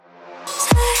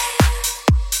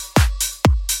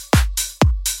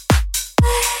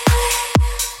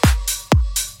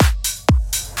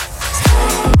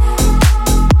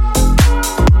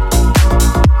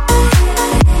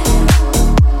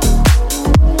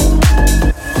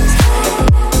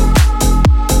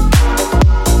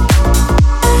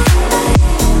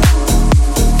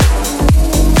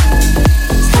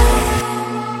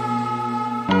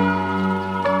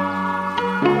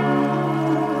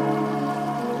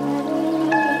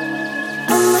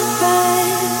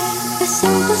the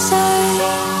simple side.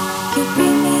 You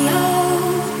bring me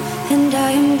out, and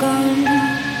I am gone.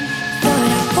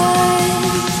 Thought I was,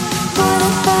 what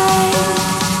a fight.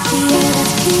 The air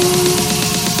that's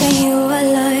keeping you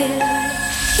alive.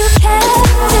 You can't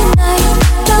deny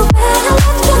that when I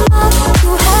left your mouth,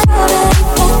 you had already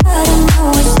forgotten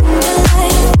how it seemed to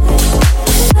life.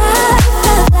 I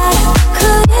felt like I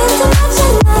couldn't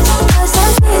imagine us, 'cause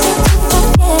it's easy to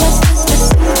forget us. Just the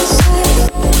simple side,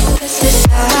 just the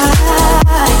side.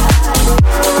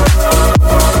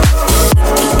 Let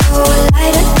me go a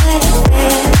lighter, lighter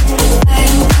bed. I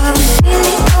am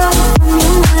completely gone from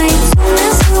your mind. Soon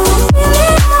as you feel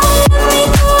it out, let me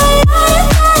go a lighter,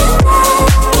 lighter bed.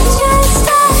 Just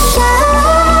the side.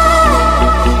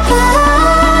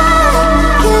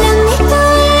 You let me go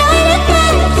a lighter,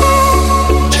 lighter bed.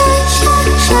 Just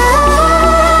the side.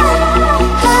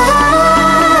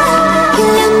 You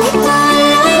let me go a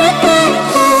lighter, lighter bed.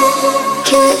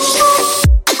 Just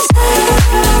the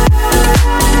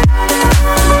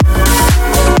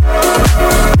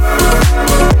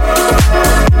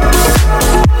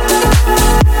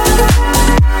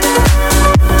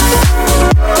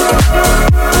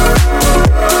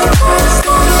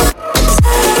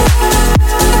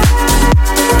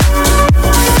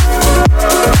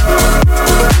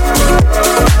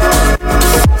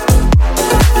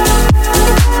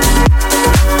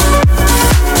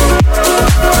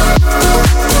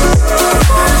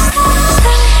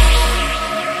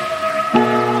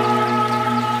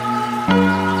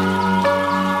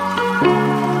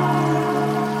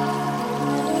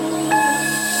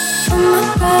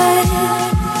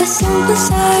the simple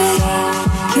side.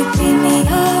 You beat me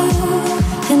out,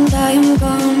 and I am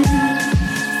gone.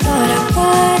 Thought I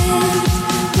was,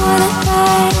 what a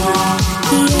fight.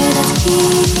 The air that's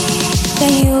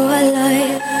keeping you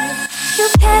alive.